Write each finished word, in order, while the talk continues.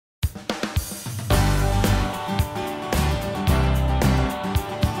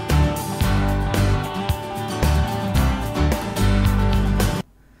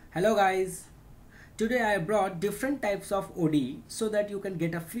Hello guys, today I brought different types of ODE so that you can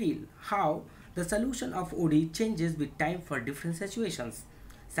get a feel how the solution of ODE changes with time for different situations.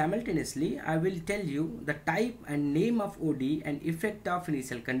 Simultaneously, I will tell you the type and name of ODE and effect of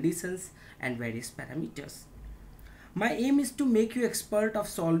initial conditions and various parameters. My aim is to make you expert of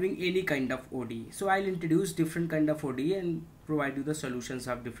solving any kind of ODE. So I'll introduce different kind of ODE and provide you the solutions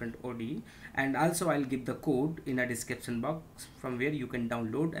of different ODE, and also I'll give the code in a description box from where you can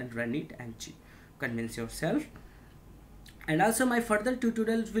download and run it and convince yourself. And also my further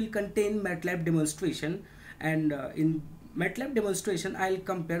tutorials will contain MATLAB demonstration, and in MATLAB demonstration I'll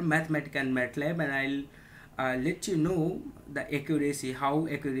compare Mathematica and MATLAB, and I'll let you know the accuracy, how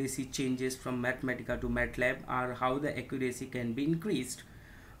accuracy changes from Mathematica to MATLAB, or how the accuracy can be increased.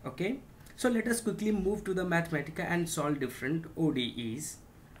 Okay, so let us quickly move to the Mathematica and solve different ODEs.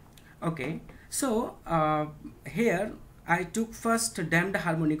 Okay, so here I took first damped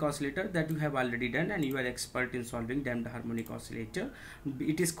harmonic oscillator that you have already done, and you are expert in solving damped harmonic oscillator.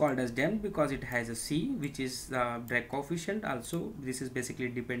 It is called as damped because it has a C, which is the drag coefficient. Also this is basically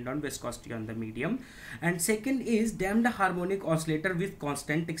depend on viscosity on the medium. And second is damped harmonic oscillator with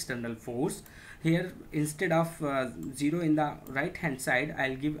constant external force. Here instead of 0 in the right hand side,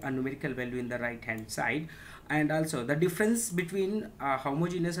 I'll give a numerical value in the right hand side. And also the difference between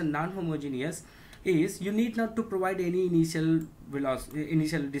homogeneous and non-homogeneous is you need not to provide any initial velocity,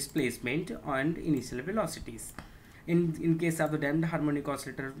 initial displacement and initial velocities. In case of the damped harmonic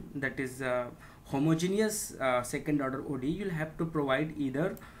oscillator, that is homogeneous second order ODE, you'll have to provide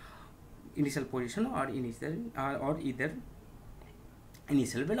either initial position or either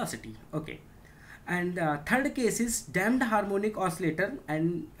initial velocity. Okay, and third case is damped harmonic oscillator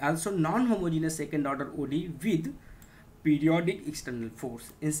and also non-homogeneous second order ODE with periodic external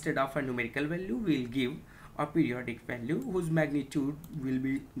force. Instead of a numerical value, we'll give a periodic value whose magnitude will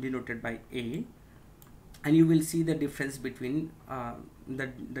be denoted by A, and you will see the difference between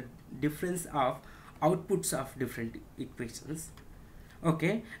the difference of outputs of different equations.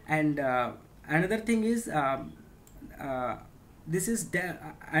 Okay, and another thing is this is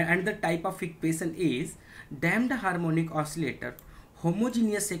another type of equation is damped harmonic oscillator,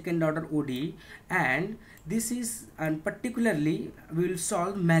 homogeneous second order ODE, and this is, and particularly we will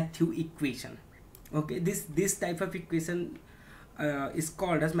solve Matthew equation. Okay, this type of equation is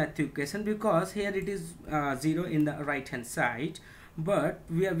called as Matthew equation because here it is 0 in the right hand side, but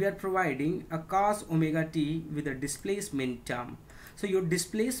we are providing a cos omega t with a displacement term. So your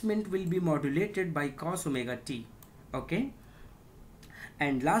displacement will be modulated by cos omega t. Okay,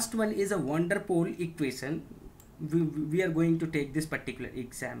 and last one is a van der Pol equation. We are going to take this particular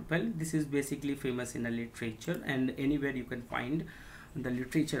example. This is basically famous in the literature, and anywhere you can find the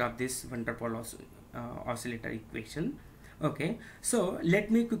literature of this van der Pol oscillator equation. Okay, so let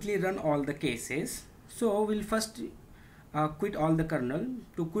me quickly run all the cases. So we'll first quit all the kernel.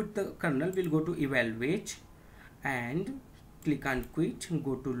 To quit the kernel, we'll go to evaluate and click on quit,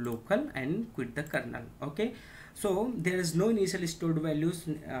 go to local and quit the kernel. Okay, so there is no initial stored values,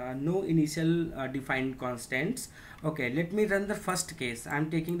 no initial defined constants. Okay, let me run the first case.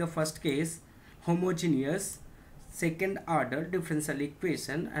 I'm taking the first case, homogeneous second order differential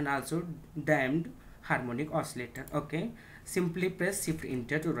equation and also damped harmonic oscillator. Okay, simply press shift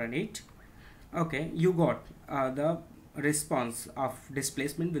enter to run it. Okay, you got the response of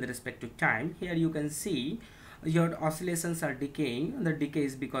displacement with respect to time. Here you can see your oscillations are decaying. The decay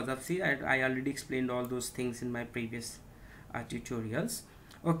is because of C. I already explained all those things in my previous tutorials.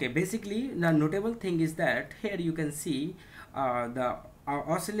 Okay, basically the notable thing is that here you can see the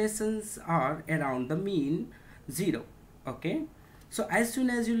oscillations are around the mean 0. Okay, so as soon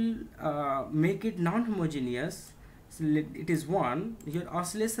as you make it non-homogeneous, so it is 1, your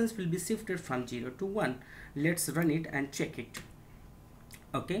oscillations will be shifted from 0 to 1. Let's run it and check it.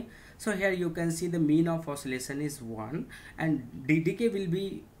 Okay, so here you can see the mean of oscillation is 1, and the decay will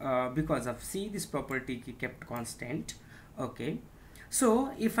be because of C, this property kept constant. Okay,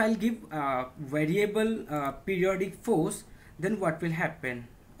 so if I'll give variable periodic force, then what will happen?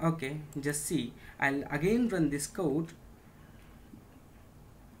 Okay, just see, I'll again run this code.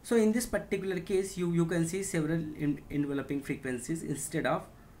 So in this particular case, you can see several enveloping frequencies instead of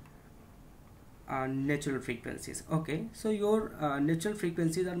natural frequencies. Okay, so your natural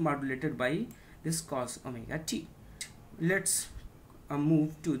frequencies are modulated by this cos omega t. Let's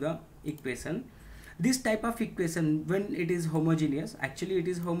move to the equation. This type of equation, when it is homogeneous, actually it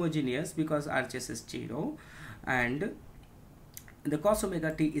is homogeneous because RHS is 0 and the cos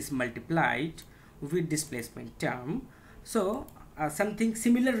omega t is multiplied with displacement term. So something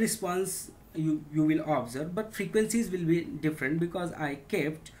similar response you will observe, but frequencies will be different because I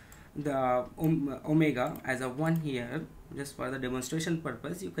kept the omega as a 1 here. Just for the demonstration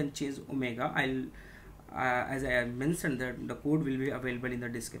purpose, you can change omega. I'll as I mentioned, that the code will be available in the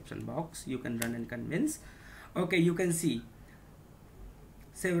description box. You can run and convince. Okay, you can see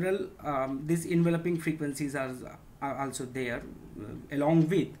several these enveloping frequencies are also there along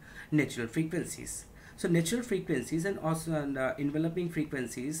with natural frequencies. So natural frequencies and also enveloping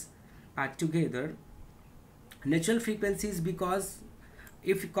frequencies are together. Natural frequencies, because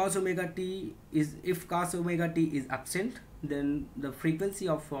if cos omega t is absent, then the frequency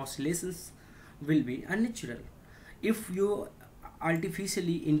of oscillations will be unnatural. If you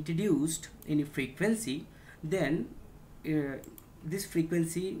artificially introduced any frequency, then this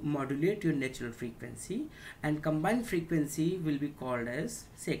frequency modulate your natural frequency, and combined frequency will be called as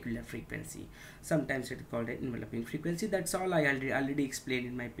secular frequency. Sometimes it is called an enveloping frequency. That's all I already explained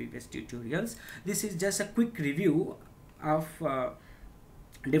in my previous tutorials. This is just a quick review of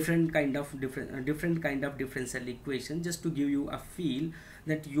different kind of differential equation, just to give you a feel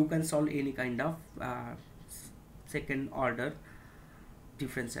that you can solve any kind of second order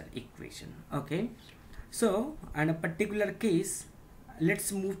differential equation. Okay, so in a particular case,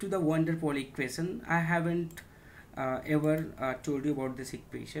 let's move to the van der Pol equation. I haven't ever told you about this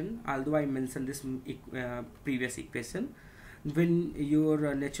equation, although I mentioned this previous equation. When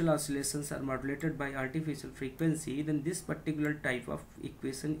your natural oscillations are modulated by artificial frequency, then this particular type of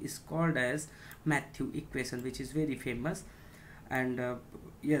equation is called as Matthew equation, which is very famous. And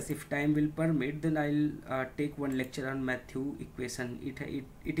yes, if time will permit, then I'll take one lecture on Matthew equation.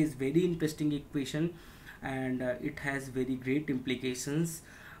 It is very interesting equation, and it has very great implications.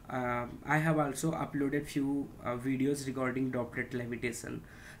 I have also uploaded few videos regarding droplet levitation.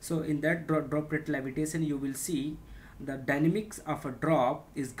 So in that droplet levitation, you will see the dynamics of a drop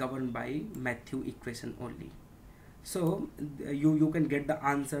is governed by Matthew equation only. So you can get the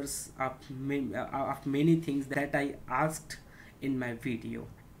answers of many things that I asked in my video.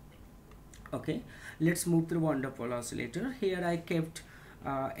 Okay, let's move to van der Pol oscillator. Here I kept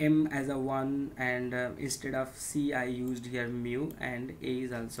m as a 1, and instead of c I used here mu, and a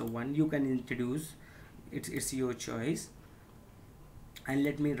is also 1. You can introduce it's your choice, and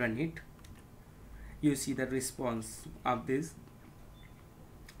let me run it. You see the response of this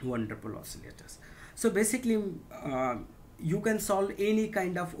van der Pol oscillators. So basically you can solve any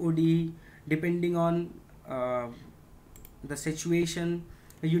kind of ODE depending on the situation.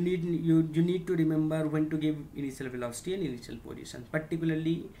 You need to remember when to give initial velocity and initial position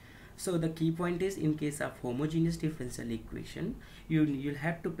particularly. So the key point is, in case of homogeneous differential equation, you'll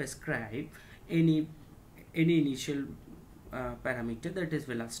have to prescribe any initial parameter, that is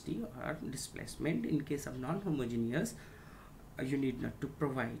velocity or displacement. In case of non-homogeneous, you need not to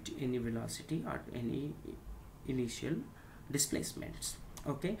provide any velocity or any initial displacements.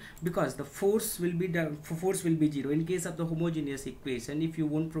 Okay, because the force will be 0. In case of the homogeneous equation, if you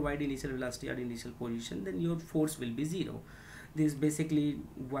won't provide initial velocity or initial position, then your force will be 0. This basically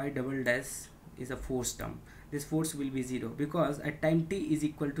y double dash is a force term. This force will be 0 because at time t is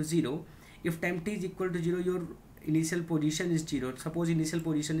equal to 0. If time t is equal to 0, your initial position is 0. Suppose initial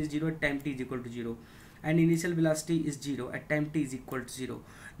position is 0 at time t is equal to 0, and initial velocity is 0 at time t is equal to 0,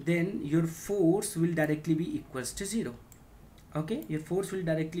 then your force will directly be equals to 0. Okay, your force will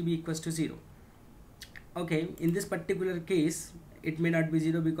directly be equals to 0. Okay, in this particular case it may not be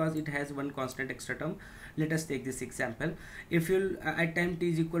 0 because it has one constant extra term. Let us take this example. If you at time t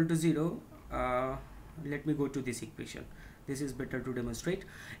is equal to 0, let me go to this equation. This is better to demonstrate.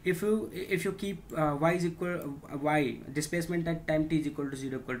 If you keep y is equal y displacement at time t is equal to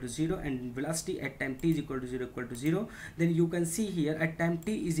 0 and velocity at time t is equal to 0, then you can see here at time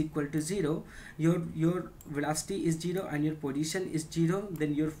t is equal to 0, your velocity is 0 and your position is 0,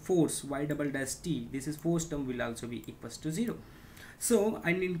 then your force y double dash t, this is force term, will also be equals to 0. So,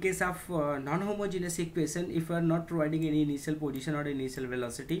 and in case of non-homogeneous equation, if you are not providing any initial position or initial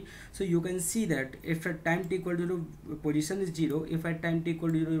velocity, so you can see that if at time t equal to 0, position is 0, if at time t equal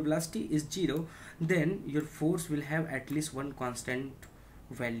to 0, velocity is 0, then your force will have at least one constant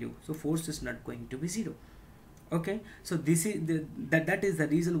value. So force is not going to be 0. Okay, so this is that is the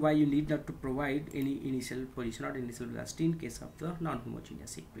reason why you need not to provide any initial position or initial velocity in case of the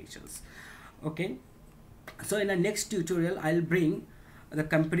non-homogeneous equations. Okay, so in the next tutorial I'll bring the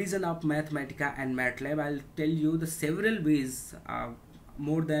comparison of Mathematica and MATLAB. I'll tell you the several ways,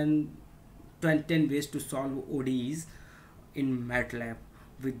 more than 10 ways to solve ODEs in MATLAB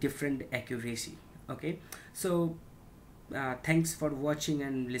with different accuracy. Okay, so thanks for watching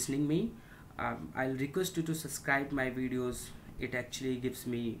and listening me. I'll request you to subscribe my videos. It actually gives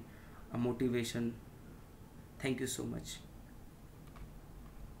me a motivation. Thank you so much.